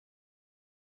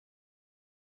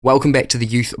Welcome back to the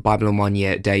Youth Bible in 1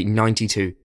 Year, day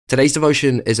 92. Today's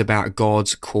devotion is about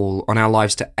God's call on our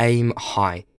lives to aim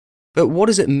high. But what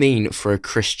does it mean for a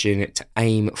Christian to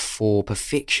aim for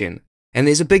perfection? And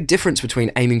there's a big difference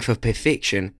between aiming for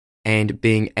perfection and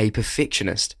being a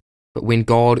perfectionist. But when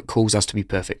God calls us to be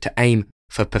perfect, to aim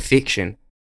for perfection,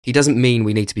 He doesn't mean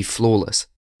we need to be flawless.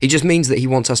 He just means that He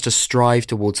wants us to strive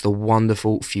towards the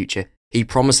wonderful future He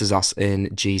promises us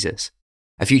in Jesus.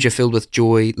 A future filled with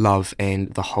joy, love,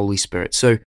 and the Holy Spirit.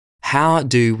 So, how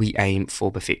do we aim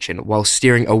for perfection while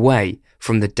steering away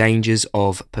from the dangers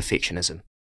of perfectionism?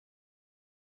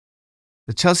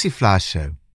 The Chelsea Flower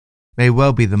Show may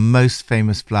well be the most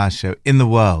famous flower show in the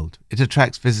world. It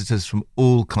attracts visitors from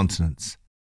all continents.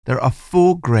 There are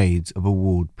 4 grades of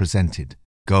award presented: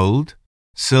 gold,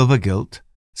 silver gilt,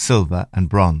 silver and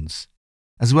bronze.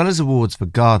 As well as awards for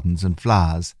gardens and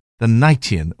flowers, the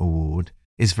Knightian Award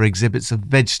is for exhibits of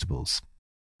vegetables.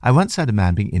 I once heard a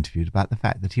man being interviewed about the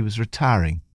fact that he was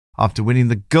retiring after winning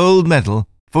the gold medal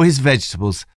for his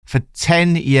vegetables for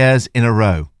 10 years in a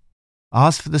row.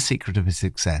 Asked for the secret of his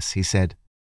success, he said,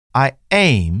 "I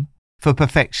aim for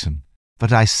perfection,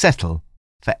 but I settle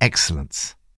for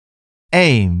excellence."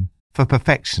 Aim for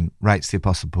perfection, writes the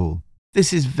Apostle Paul.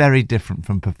 This is very different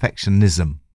from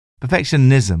perfectionism.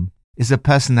 Perfectionism is a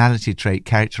personality trait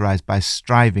characterized by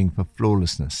striving for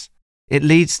flawlessness. It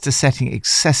leads to setting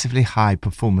excessively high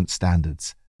performance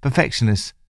standards.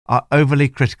 Perfectionists are overly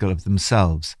critical of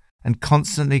themselves and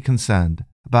constantly concerned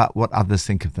about what others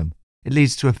think of them. It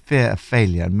leads to a fear of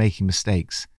failure and making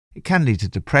mistakes. It can lead to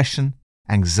depression,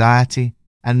 anxiety,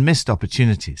 and missed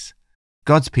opportunities.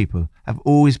 God's people have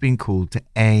always been called to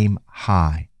aim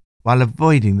high while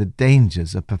avoiding the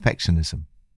dangers of perfectionism.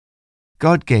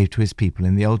 God gave to His people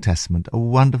in the Old Testament a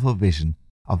wonderful vision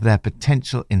of their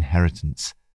potential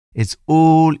inheritance. It's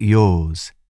all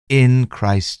yours in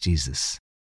Christ Jesus.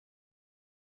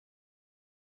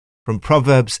 From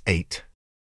Proverbs 8.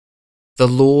 The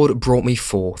Lord brought me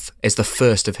forth as the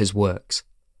first of His works,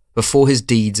 before His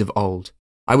deeds of old.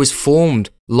 I was formed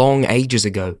long ages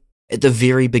ago, at the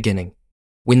very beginning,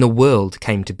 when the world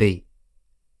came to be.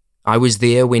 I was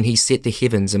there when He set the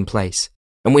heavens in place,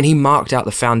 and when He marked out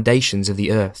the foundations of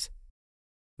the earth.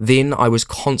 Then I was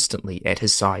constantly at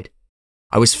His side.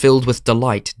 I was filled with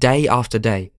delight day after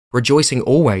day, rejoicing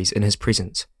always in His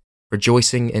presence,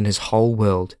 rejoicing in His whole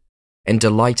world, and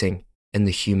delighting in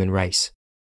the human race.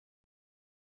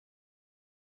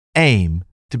 Aim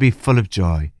to be full of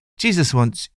joy. Jesus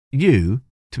wants you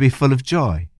to be full of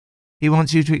joy. He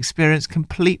wants you to experience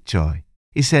complete joy.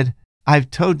 He said,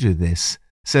 "I've told you this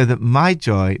so that my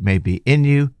joy may be in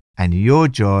you and your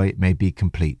joy may be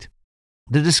complete."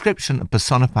 The description of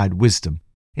personified wisdom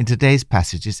in today's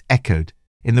passage is echoed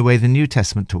in the way the New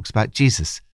Testament talks about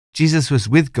Jesus. Jesus was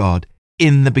with God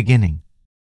in the beginning.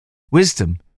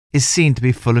 Wisdom is seen to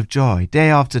be full of joy.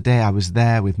 Day after day I was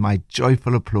there with my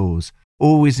joyful applause,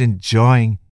 always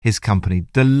enjoying His company,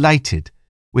 delighted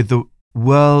with the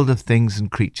world of things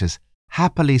and creatures,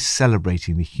 happily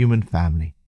celebrating the human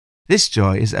family. This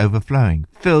joy is overflowing,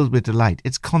 filled with delight.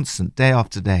 It's constant day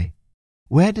after day.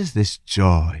 Where does this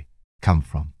joy come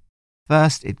from?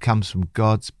 First, it comes from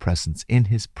God's presence, in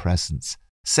His presence.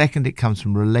 Second, it comes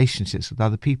from relationships with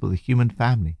other people, the human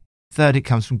family. Third, it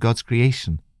comes from God's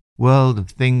creation, world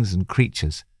of things and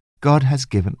creatures. God has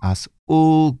given us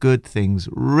all good things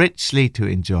richly to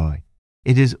enjoy.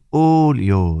 It is all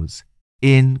yours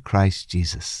in Christ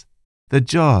Jesus. The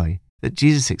joy that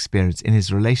Jesus experienced in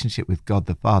His relationship with God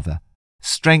the Father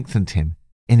strengthened Him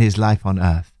in His life on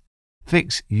earth.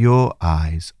 Fix your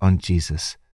eyes on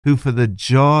Jesus, who for the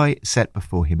joy set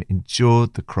before Him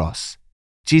endured the cross.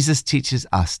 Jesus teaches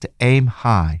us to aim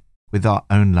high with our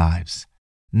own lives,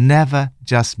 never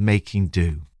just making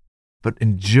do, but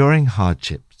enduring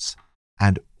hardships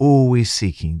and always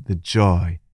seeking the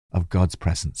joy of God's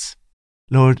presence.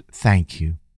 Lord, thank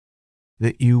You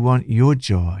that You want Your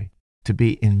joy to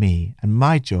be in me and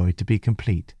my joy to be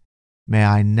complete. May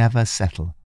I never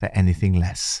settle for anything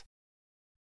less.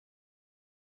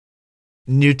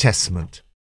 New Testament,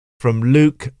 from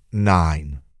Luke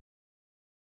 9.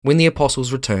 When the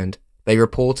apostles returned, they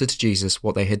reported to Jesus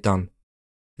what they had done.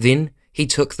 Then He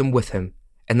took them with Him,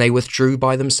 and they withdrew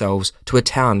by themselves to a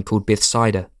town called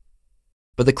Bethsaida.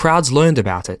 But the crowds learned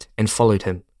about it and followed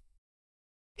Him.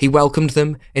 He welcomed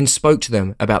them and spoke to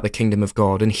them about the kingdom of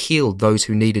God and healed those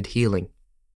who needed healing.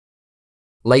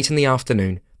 Late in the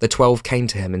afternoon, the 12 came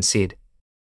to Him and said,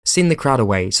 "Send the crowd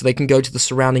away so they can go to the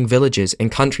surrounding villages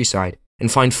and countryside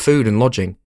and find food and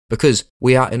lodging, because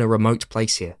we are in a remote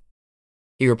place here."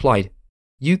 He replied,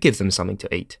 "You give them something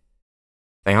to eat."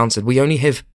 They answered, "We only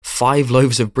have 5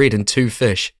 loaves of bread and 2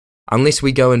 fish." unless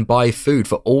we go and buy food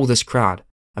for all this crowd."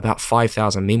 About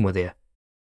 5,000 men were there.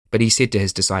 But he said to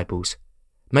his disciples,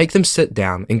 "Make them sit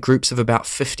down in groups of about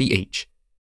 50 each."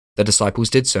 The disciples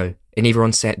did so, and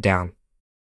everyone sat down.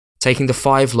 Taking the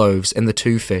 5 loaves and the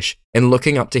 2 fish, and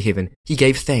looking up to heaven, he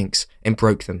gave thanks and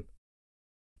broke them.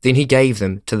 Then he gave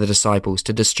them to the disciples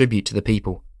to distribute to the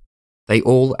people. They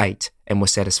all ate and were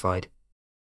satisfied.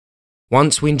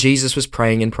 Once when Jesus was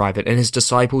praying in private and his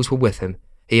disciples were with him,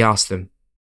 he asked them,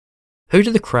 "Who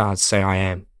do the crowds say I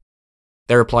am?"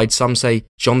 They replied, "Some say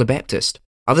John the Baptist,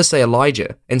 others say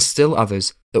Elijah, and still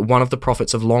others that one of the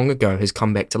prophets of long ago has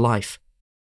come back to life.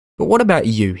 But what about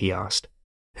you?" he asked.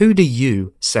 "Who do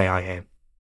you say I am?"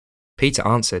 Peter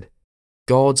answered,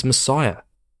 "God's Messiah."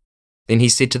 Then he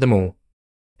said to them all,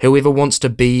 "Whoever wants to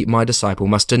be my disciple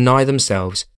must deny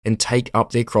themselves and take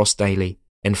up their cross daily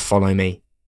and follow me.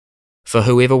 For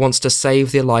whoever wants to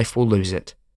save their life will lose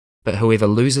it, but whoever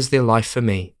loses their life for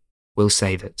me will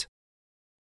save it."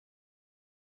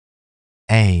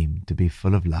 Aim to be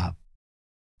full of love.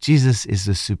 Jesus is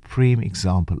the supreme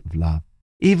example of love.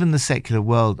 Even the secular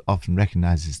world often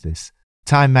recognizes this.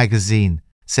 Time magazine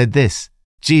said this: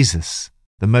 Jesus,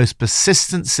 the most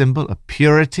persistent symbol of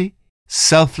purity,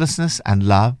 selflessness, and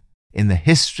love in the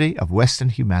history of Western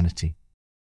humanity.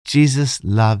 Jesus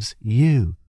loves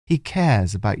you. He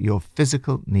cares about your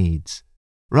physical needs.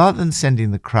 Rather than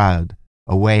sending the crowd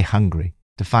away hungry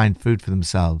to find food for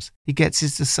themselves, he gets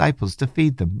his disciples to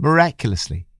feed them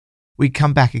miraculously. We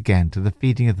come back again to the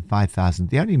feeding of the 5,000,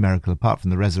 the only miracle apart from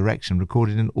the resurrection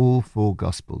recorded in all 4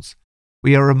 Gospels.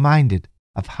 We are reminded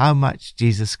of how much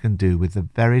Jesus can do with the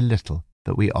very little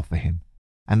that we offer him,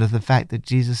 and of the fact that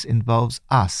Jesus involves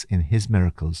us in his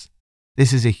miracles.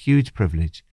 This is a huge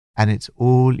privilege, and it's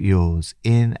all yours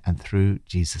in and through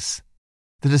Jesus.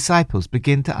 The disciples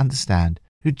begin to understand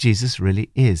who Jesus really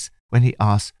is when he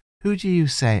asks, "Who do you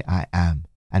say I am?"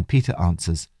 And Peter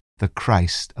answers, "The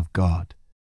Christ of God."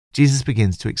 Jesus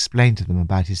begins to explain to them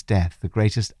about his death, the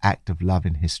greatest act of love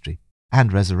in history,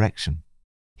 and resurrection.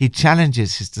 He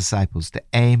challenges his disciples to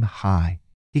aim high.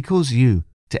 He calls you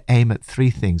to aim at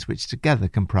 3 things which together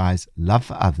comprise love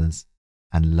for others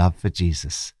and love for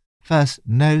Jesus. First,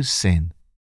 no sin.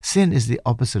 Sin is the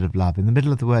opposite of love. In the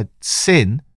middle of the word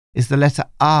sin is the letter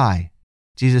I.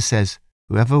 Jesus says,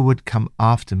 "Whoever would come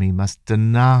after me must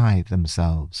deny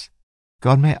themselves."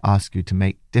 God may ask you to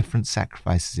make different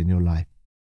sacrifices in your life,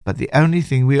 but the only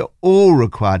thing we are all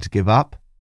required to give up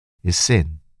is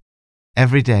sin.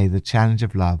 Every day, the challenge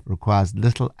of love requires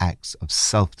little acts of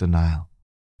self-denial.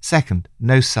 Second,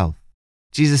 no self.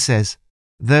 Jesus says,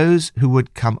 "Those who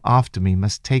would come after me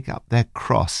must take up their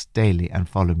cross daily and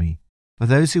follow me. For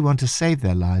those who want to save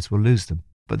their lives will lose them,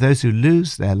 but those who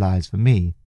lose their lives for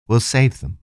me will save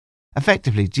them."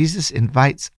 Effectively, Jesus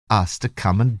invites us to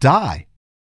come and die.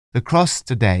 The cross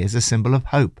today is a symbol of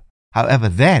hope. However,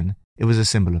 then it was a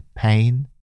symbol of pain,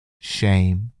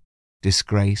 shame,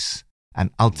 disgrace,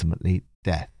 and ultimately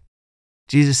death.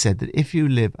 Jesus said that if you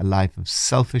live a life of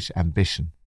selfish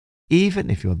ambition, even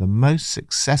if you're the most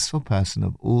successful person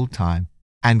of all time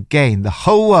and gain the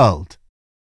whole world,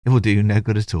 it will do you no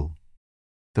good at all.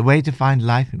 The way to find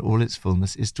life in all its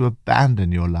fullness is to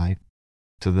abandon your life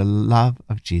to the love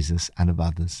of Jesus and of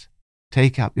others.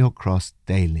 Take up your cross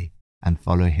daily and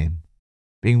follow him.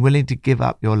 Being willing to give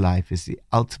up your life is the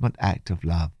ultimate act of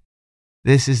love.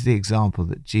 This is the example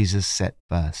that Jesus set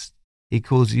first. He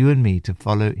calls you and me to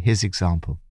follow his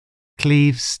example.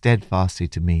 Cleave steadfastly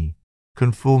to me.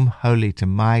 Conform wholly to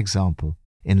my example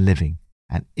in living,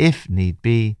 and if need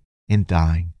be, in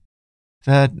dying.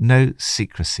 Third, no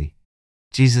secrecy.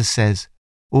 Jesus says,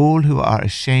 "All who are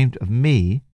ashamed of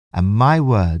me and my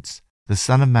words, the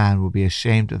Son of Man will be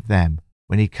ashamed of them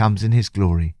when he comes in his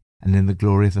glory and in the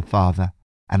glory of the Father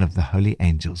and of the holy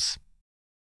angels."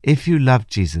 If you love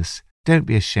Jesus, don't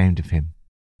be ashamed of him.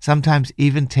 Sometimes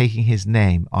even taking his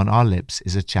name on our lips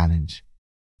is a challenge.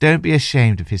 Don't be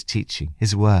ashamed of his teaching,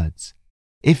 his words.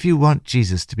 If you want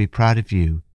Jesus to be proud of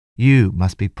you, you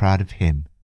must be proud of him.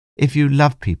 If you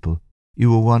love people,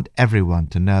 you will want everyone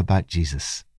to know about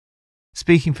Jesus.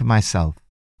 Speaking for myself,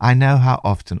 I know how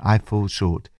often I fall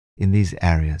short in these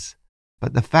areas,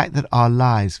 but the fact that our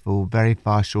lives fall very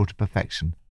far short of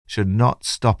perfection should not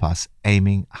stop us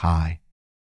aiming high.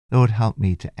 Lord, help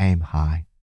me to aim high.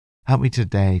 Help me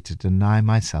today to deny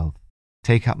myself,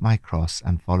 take up my cross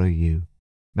and follow you.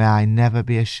 May I never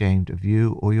be ashamed of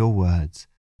you or your words,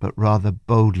 but rather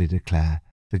boldly declare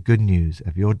the good news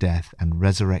of your death and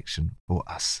resurrection for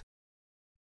us.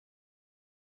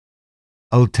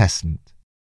 Old Testament,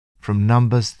 from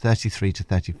Numbers 33 to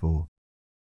 34.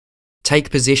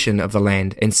 Take possession of the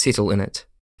land and settle in it,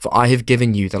 for I have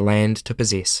given you the land to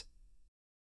possess.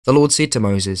 The Lord said to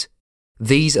Moses,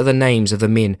 "These are the names of the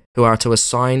men who are to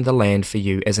assign the land for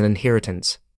you as an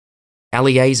inheritance: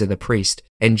 Eleazar the priest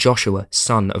and Joshua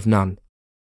son of Nun.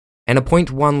 And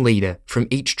appoint one leader from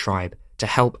each tribe to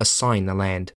help assign the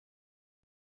land."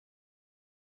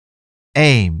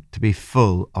 Aim to be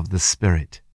full of the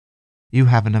Spirit. You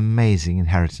have an amazing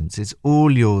inheritance. It's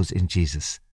all yours in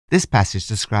Jesus. This passage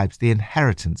describes the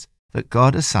inheritance that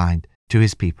God assigned to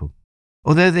his people.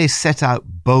 Although they set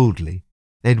out boldly,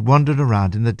 they'd wandered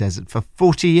around in the desert for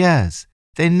 40 years.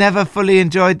 They never fully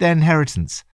enjoyed their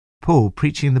inheritance. Paul,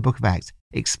 preaching in the book of Acts,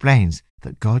 explains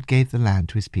that God gave the land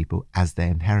to his people as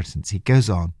their inheritance. He goes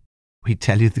on, "We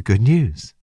tell you the good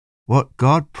news. What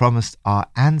God promised our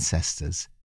ancestors,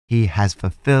 he has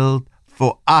fulfilled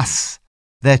for us,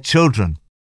 their children,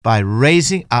 by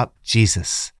raising up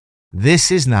Jesus.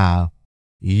 This is now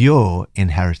your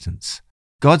inheritance."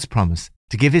 God's promise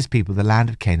to give his people the land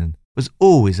of Canaan was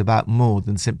always about more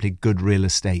than simply good real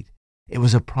estate. It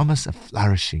was a promise of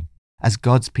flourishing as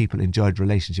God's people enjoyed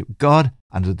relationship with God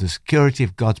under the security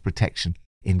of God's protection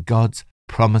in God's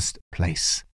promised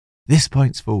place. This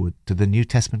points forward to the New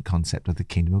Testament concept of the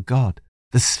kingdom of God,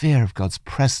 the sphere of God's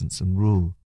presence and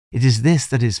rule. It is this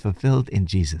that is fulfilled in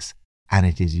Jesus, and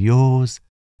it is yours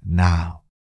now.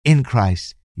 In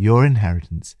Christ, your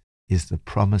inheritance is the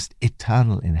promised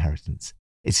eternal inheritance.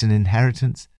 It's an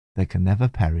inheritance that can never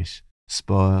perish,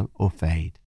 spoil, or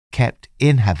fade, kept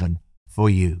in heaven for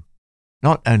you.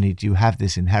 Not only do you have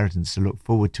this inheritance to look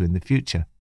forward to in the future,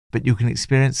 but you can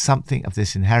experience something of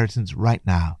this inheritance right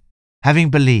now.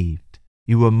 Having believed,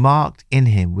 you were marked in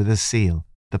him with a seal,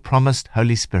 the promised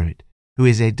Holy Spirit, who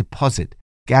is a deposit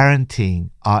guaranteeing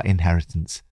our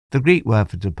inheritance. The Greek word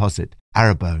for deposit,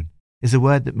 arabon, is a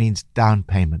word that means down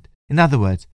payment. In other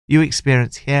words, you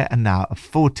experience here and now a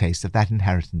foretaste of that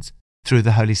inheritance through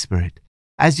the Holy Spirit.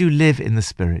 As you live in the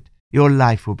Spirit, your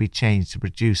life will be changed to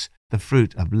produce the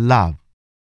fruit of love,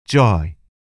 joy,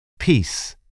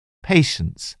 peace,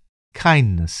 patience,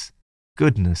 kindness,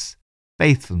 goodness,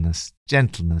 faithfulness,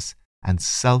 gentleness, and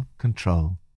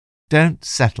self-control. Don't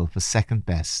settle for second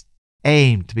best.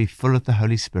 Aim to be full of the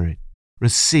Holy Spirit.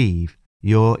 Receive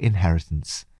your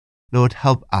inheritance. Lord,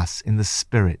 help us in the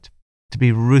Spirit to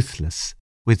be ruthless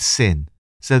with sin,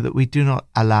 so that we do not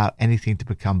allow anything to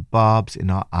become barbs in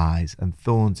our eyes and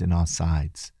thorns in our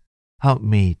sides. Help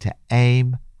me to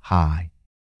aim high,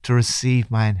 to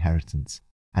receive my inheritance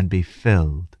and be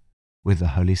filled with the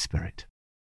Holy Spirit.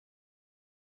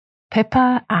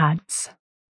 Pippa adds.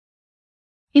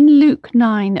 In Luke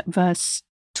 9, verse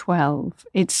 12,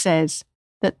 it says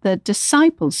that the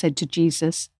disciples said to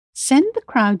Jesus, "Send the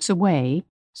crowds away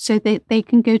so that they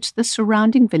can go to the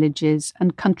surrounding villages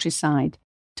and countryside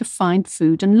to find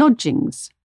food and lodgings."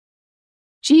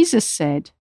 Jesus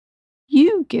said,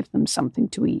 "You give them something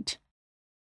to eat."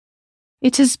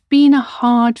 It has been a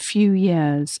hard few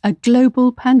years, a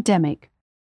global pandemic,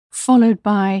 followed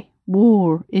by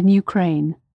war in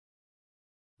Ukraine.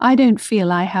 I don't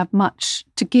feel I have much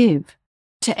to give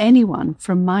to anyone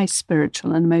from my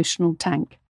spiritual and emotional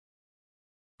tank.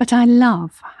 But I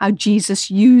love how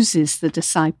Jesus uses the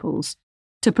disciples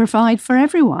to provide for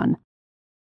everyone,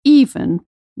 even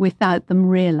without them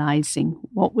realizing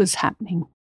what was happening.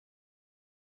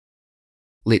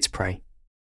 Let's pray.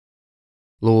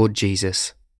 Lord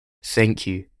Jesus, thank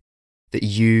you that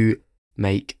you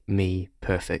make me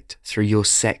perfect through your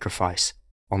sacrifice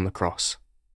on the cross.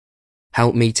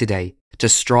 Help me today to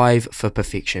strive for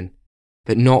perfection,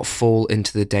 but not fall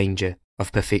into the danger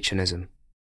of perfectionism.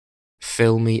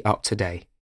 Fill me up today.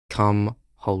 Come,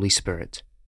 Holy Spirit.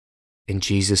 In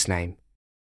Jesus' name,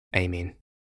 amen.